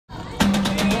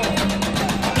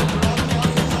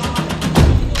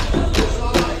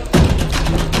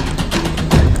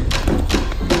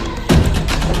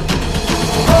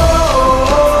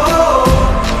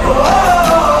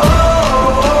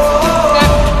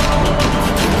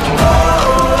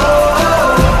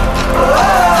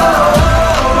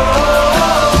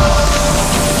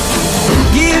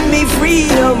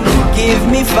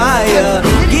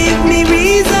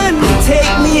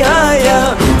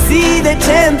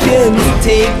champions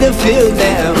take the field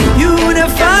now.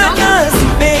 Unify us,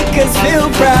 make us feel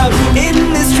proud.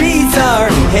 In the streets our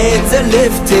heads are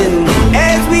lifting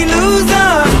as we lose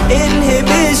our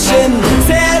inhibition.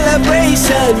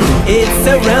 Celebration, it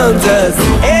surrounds us.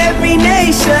 Every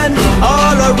nation,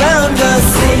 all around us.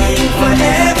 Sing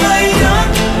forever young,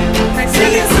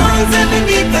 singing songs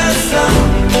underneath the sun.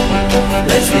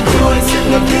 Let's rejoice in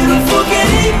the beautiful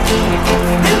game,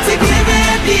 and together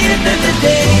at the end of the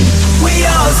day, we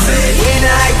all say, when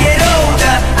I get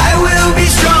older, I will be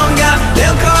stronger.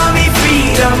 They'll call me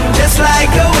freedom, just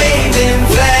like a waving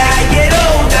flag. I get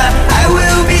older, I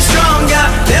will be stronger.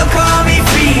 They'll call me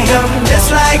freedom,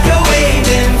 just like a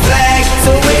waving flag.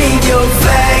 So wave your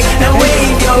flag, now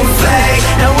wave your flag,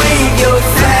 now wave your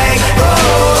flag. Oh,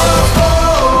 oh,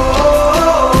 oh.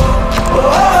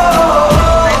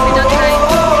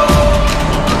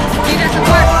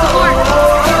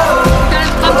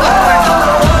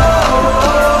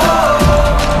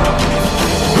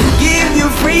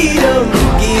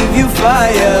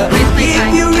 Fire, give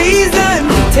you reason,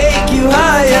 take you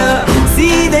higher.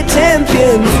 See the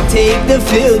champions take the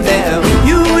field now.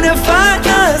 Unify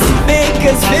us, make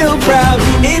us feel proud.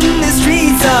 In the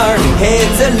streets our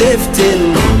heads are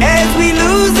lifting as we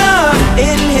lose our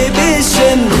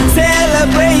inhibition.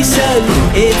 Celebration,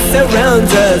 it surrounds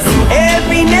us.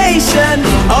 Every nation,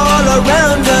 all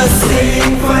around us.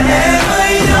 Sing forever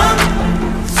young,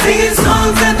 singing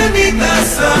songs underneath the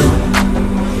sun.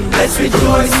 Let's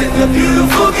rejoice in the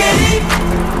beautiful game,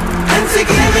 and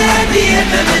together at the end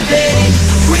of the day,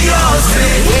 we all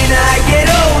say, when I get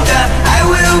older, I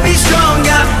will be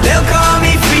stronger. They'll call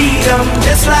me freedom,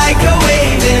 just like a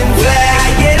waving flag.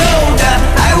 I get older,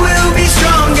 I will be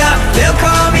stronger. They'll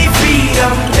call me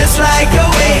freedom, just like a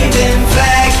waving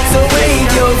flag. So wave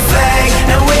your flag,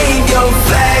 now wave your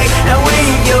flag, now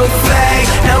wave your flag,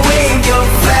 now wave your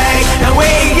flag, now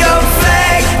wave your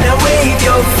flag, now wave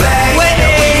your flag.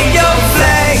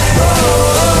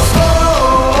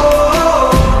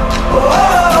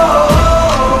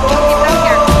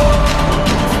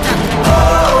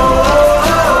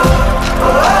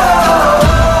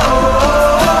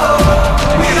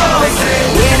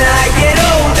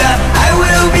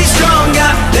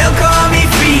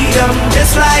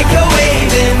 Just like a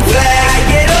waving flag. I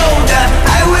get older,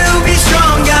 I will be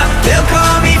stronger. They'll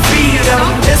call me freedom,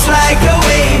 just like a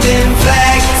waving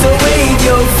flag. So wave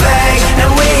your flag,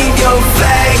 now wave your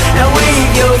flag, now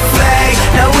wave your flag,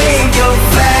 now wave your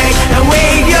flag, now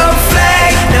wave your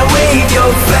flag, now wave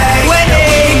your flag,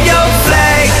 wave your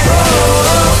flag. Oh,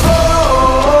 oh,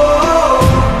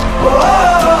 oh, oh,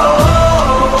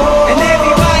 oh. And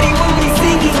everybody will be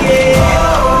singing it.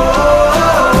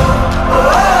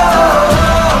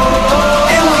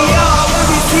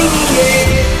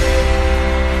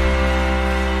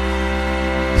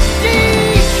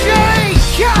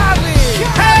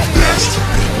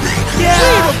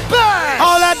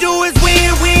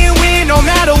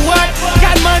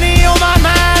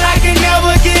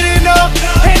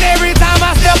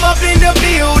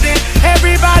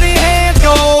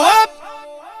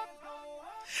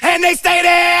 And they stay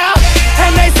there,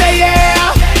 and they say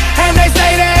yeah, and they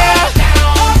stay there.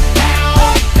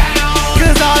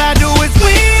 Cause all I do is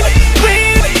win,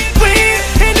 win, win.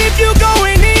 And if you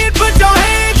going in, put your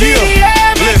hands in the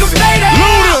air, make them stay there.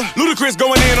 Ludacris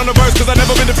going in on the verse, cause I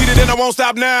never been defeated and I won't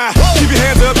stop now. Keep your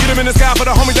hands up, get them in the sky for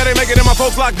the homies that ain't making it and my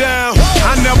folks locked down.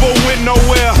 I never went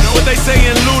nowhere, but they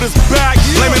saying Luda's back.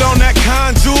 Blame it on that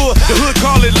conjure, the hood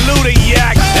call it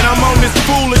Luda-yak. And I'm on this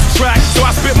foolish track, so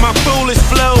I spit my foolish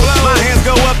flow. My hands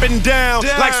go up and down,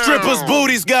 like strippers'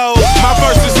 booties go. My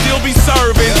verses still be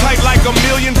serving, tight like a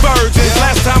million virgins.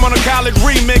 Last time on a college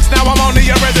remix, now I'm on the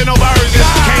original version.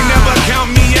 Can't never count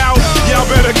me out, y'all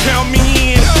better count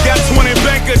me in. Got 20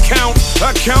 bank accounts,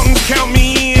 accountants count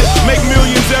me in. Make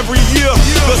millions every year,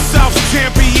 the South's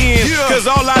champion. Cause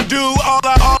all I do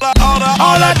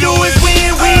is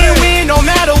win, win, win, no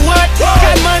matter what.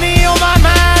 Got money on my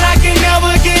mind, I can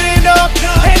never get enough.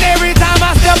 And every time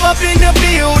I step up in the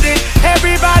building,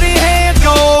 everybody hands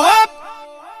go up.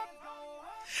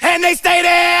 And they stay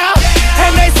there,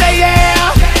 and they say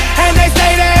yeah, and they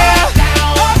stay there.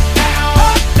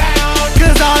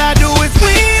 Cause all I do is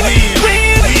win,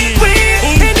 win,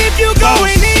 win. And if you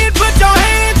going in, put your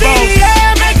hands in the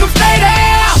air, make them stay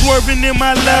there. Swerving in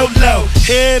my low-low,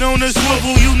 head on the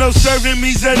swivel, you know serving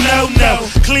me's a no-no.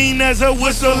 Clean as a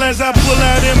whistle as I pull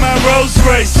out in my Rolls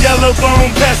Royce. Yellow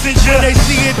bone passenger, they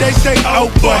see it, they say, oh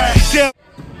boy.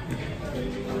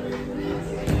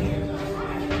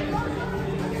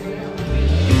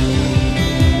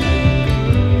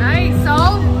 Nice,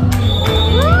 all.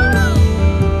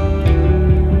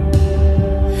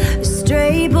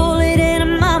 Stray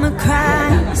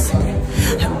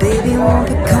won't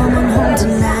be coming home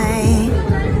tonight.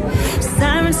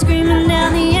 Sirens screaming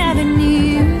down the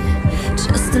avenue.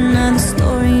 Just another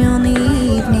story on the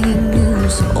evening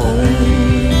news. Oh,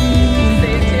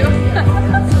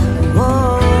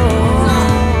 whoa.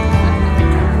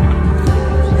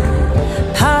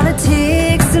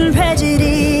 Politics and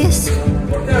prejudice.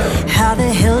 How the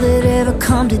hell did it ever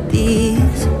come to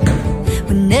this?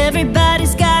 When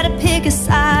everybody's gotta pick a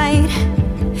side.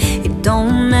 It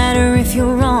don't matter if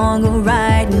you're wrong or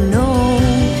right, no.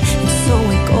 And so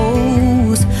it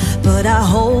goes. But I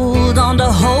hold on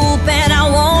to hope and I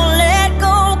won't let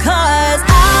go. 'Cause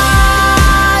I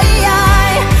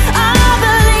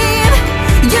believe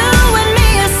you and me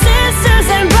are sisters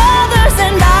and brothers.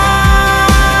 And I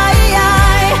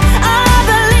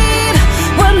believe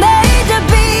we're made to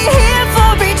be here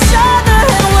for each other.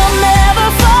 And we'll never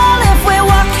fall if we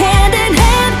walk hand in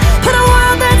hand. Put a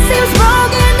world that seems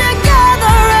broken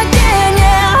together again.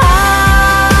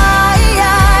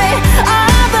 Yeah,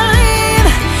 I believe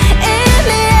in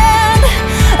the end,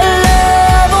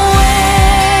 love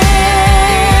wins.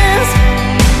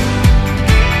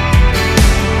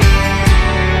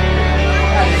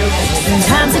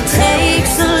 Sometimes it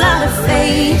takes a lot of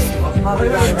faith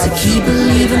to keep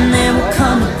believing there will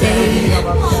come a day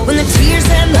when the tears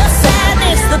and the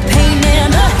sadness, the pain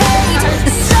and the hate,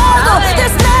 the struggle,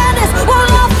 this madness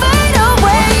will all fade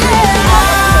away.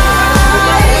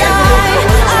 Yeah,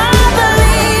 I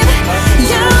believe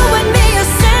you and me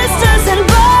are sisters and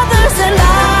brothers. And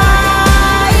I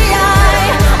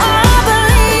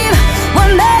believe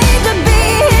we're made to be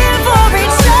here for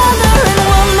each other. And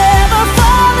we'll never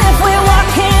fall if we walk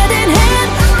hand in hand.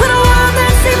 Put a world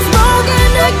that seems broken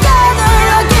together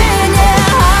again.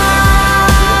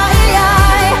 Yeah,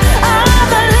 I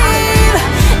believe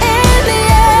in the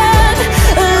end,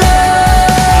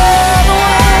 love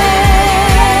wins.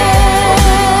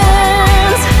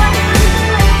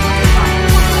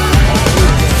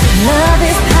 Love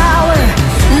is power,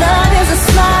 love is a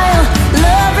smile,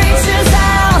 love reaches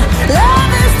out,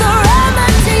 love is the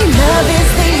remedy, love is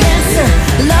the answer,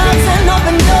 love's an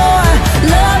open door,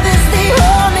 love is the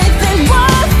only thing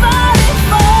worth fighting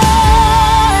for.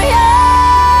 Yeah.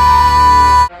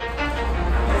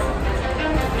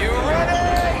 You ready?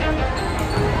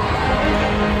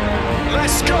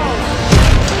 Let's go.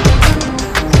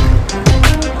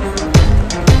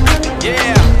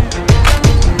 Yeah.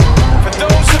 For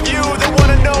those of you that want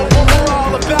to know what we're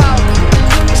all about,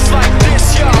 it's like this,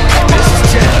 y'all. This is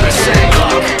 10%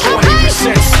 luck,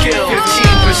 20% skill,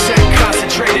 15%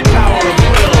 concentrated power of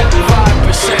will,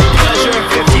 5% pleasure,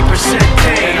 50%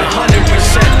 pain,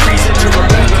 100% reason to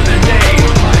remember the name.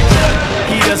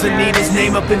 He doesn't need his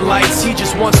name up in lights, he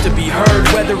just wants to be heard,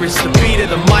 whether it's the beat of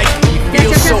the mic. He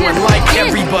feels so unlike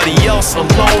everybody else,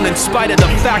 alone, in spite of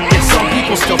the fact that some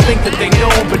people still think that they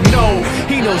know, but no,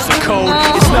 he knows the code.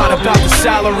 It's not about the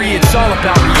salary, it's all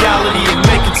about reality and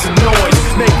making some noise,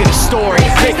 making a story,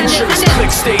 making sure his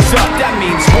click stays up. That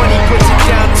means when he puts it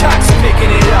down, Tox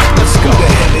picking it up. Let's go. Who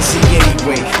the hell is he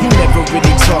anyway? He never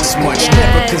really talks much.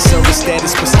 Never concerned with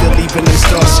status, but still even him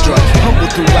starstruck.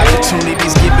 Humble through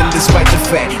opportunities given despite the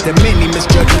fact that many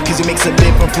misjudge him cause he makes a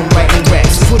living from writing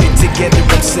raps. Put it together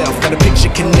himself, got a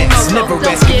picture connects. Never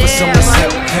asking for someone's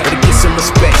help, had to get some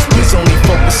respect. He's only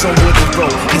focused on what he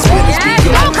wrote. His will is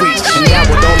beyond reach, and now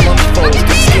it all unfolds.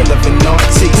 The skill of an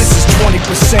artist. This is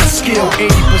 20% skill,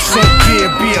 80% gear.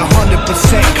 Be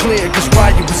 100% clear, cause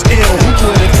Ryu was ill. Who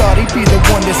would've thought he'd be the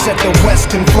one that set the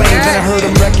West in flames? And I heard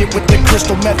him wreck it with the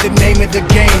crystal method, name of the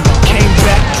game. Came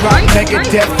back, dropped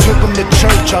Megadeth, took him to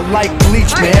church. I like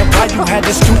Bleach, man. Ryu had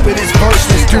the stupidest verse.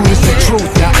 This dude is the truth.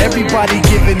 Now everybody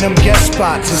giving them guest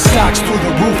spots and stocks through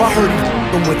the roof. I heard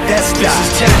him with that stock.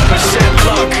 This is 10%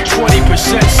 luck,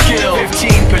 20% skill,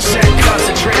 15%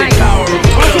 concentrated power of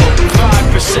will,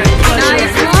 5% pleasure,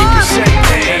 50%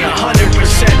 pain,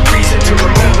 100% reason to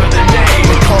remember the name.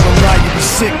 They call him Ryu, he's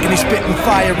sick and he's spitting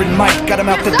fire and Mike got him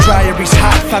out the dryer, he's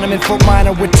hot. Found him in Fort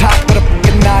Minor with top, but a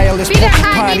fucking nihilist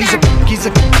porcupine. He's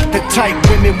a the type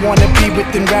women wanna be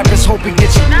within rappers, hope he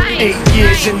gets 8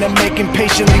 years in the making,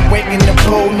 patiently waiting to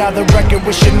blow. Now the record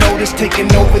with your notice taking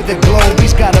over the globe.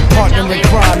 He's got a partner in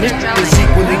crime, this is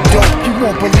equally dope. You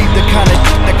won't believe the kind of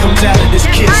that comes out of this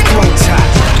kid's throat.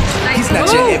 He's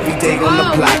not your everyday on the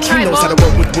block. He knows how to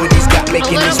work with what he's got,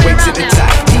 making his way to the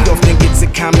top. He often gets a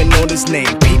comment on his name.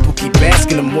 People keep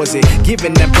asking him, was it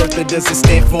given that birth that doesn't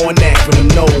stand for an acronym?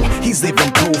 No, he's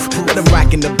living proof. Let him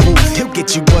rock in the booth. He'll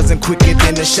get you buzzing quicker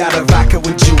than a shot of vodka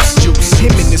with juice.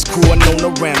 Him and his crew are known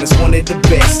around as one of the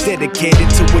best, dedicated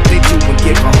to what they do and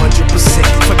give 100%.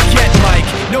 Forget Mike,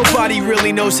 nobody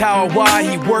really knows how or why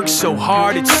he works so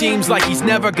hard. It seems like he's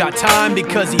never got time,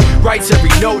 because he writes every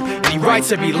note and he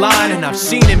writes every line. And I've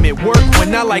seen him at work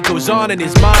when that light goes on in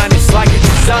his mind. It's like a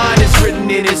design is written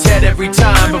in his head every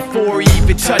time, before he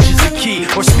even touches a key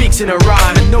or speaks in a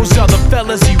rhyme. And those other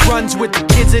fellas he runs with, the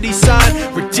kids that he signed,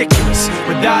 ridiculous,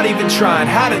 without even trying.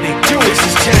 How do they do it? This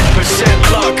is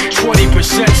 10% luck,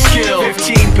 20% skill,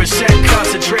 15%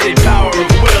 concentrated power of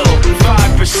will,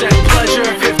 5% pleasure,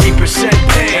 50%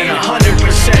 pain, and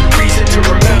 100% reason to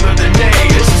remember the name.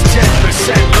 This is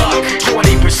 10% luck,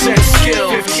 20% skill,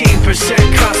 15%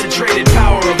 concentrated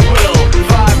power of will,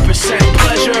 5%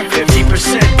 pleasure,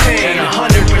 50% pain, and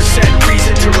 100%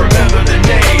 reason to remember the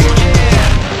name.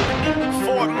 Yeah.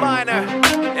 Fort Minor,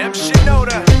 M.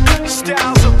 Shinoda,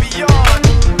 Styles of Beyond,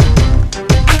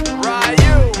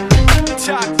 Ryu,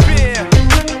 Talk Beer,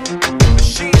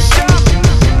 Machine Shop.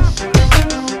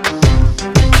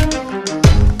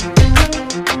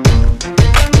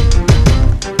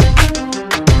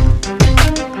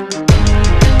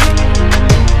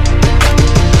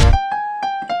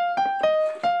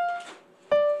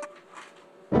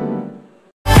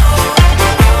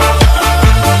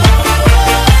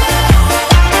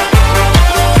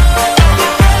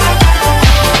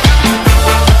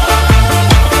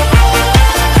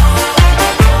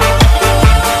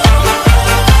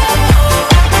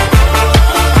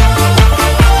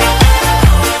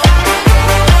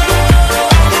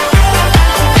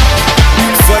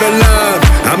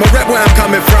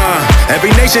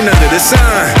 Every nation under the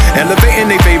sun, elevating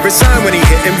their favorite sign when he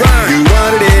hit and run. You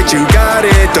wanted it, you got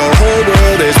it, the whole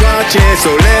world is watching,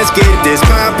 so let's get this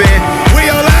poppin'.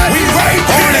 We all out, we right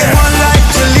here. Only one life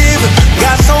to live,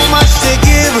 got so much to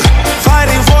give.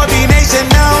 Fighting for the nation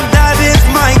now, that is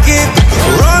my gift.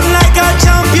 Run like a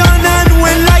champion and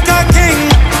win like a king.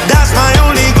 That's my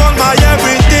only goal, my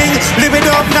everything. Live it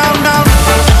up now, now.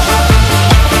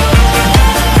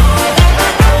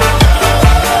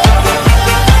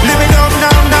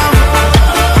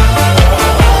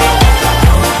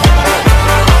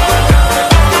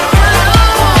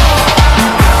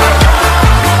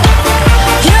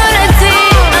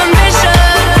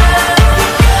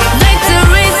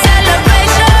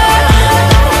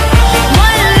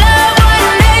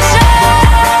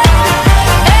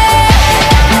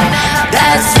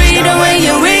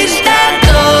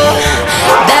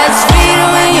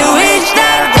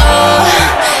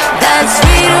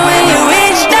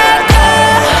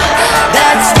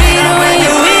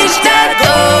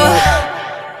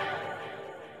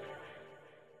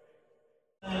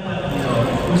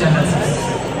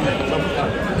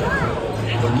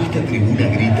 Cuando esta tribuna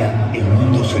grita, el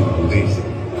mundo se enmudece.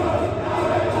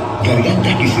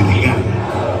 Gargantas que se desgarran,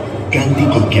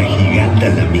 cánticos que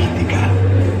agigantan la mística.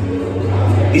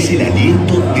 Es el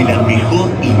aliento de la mejor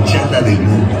hinchada del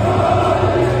mundo.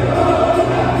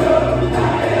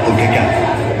 Porque acá,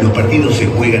 los partidos se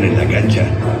juegan en la cancha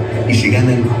y se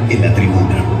ganan en la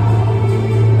tribuna.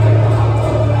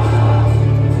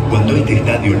 Cuando este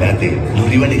estadio late, los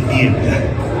rivales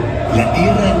tiemblan. La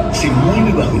tierra se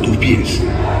mueve bajo tus pies.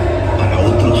 Para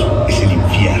otros es el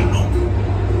infierno.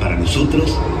 Para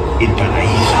nosotros, el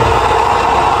paraíso.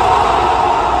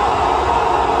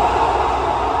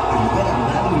 El lugar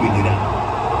amado y venerado.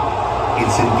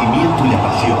 El sentimiento y la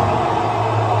pasión.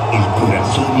 El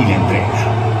corazón y la entrega.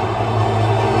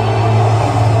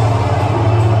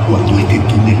 Cuando este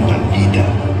túnel palpita,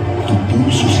 tu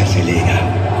pulso se acelera.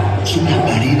 Son las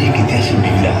paredes que te hacen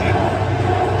vibrar.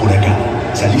 Por acá,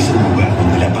 salís a un lugar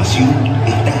donde la pasión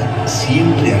está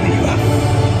siempre arriba.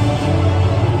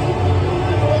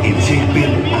 El césped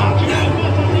habla,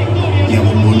 la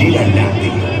bombonera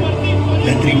late,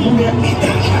 la tribuna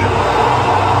estalla,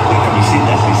 la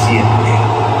camiseta se siente,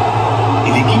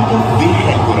 el equipo deja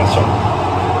el corazón.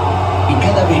 Y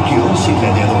cada vez que 11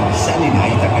 gladiadores salen a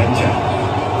esta cancha,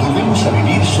 volvemos a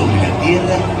vivir sobre la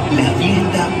tierra la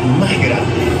fiesta más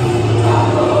grande.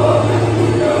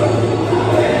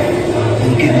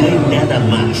 Porque no hay nada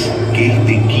más que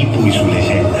este equipo y su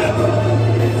leyenda.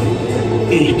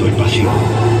 Esto es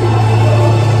pasión.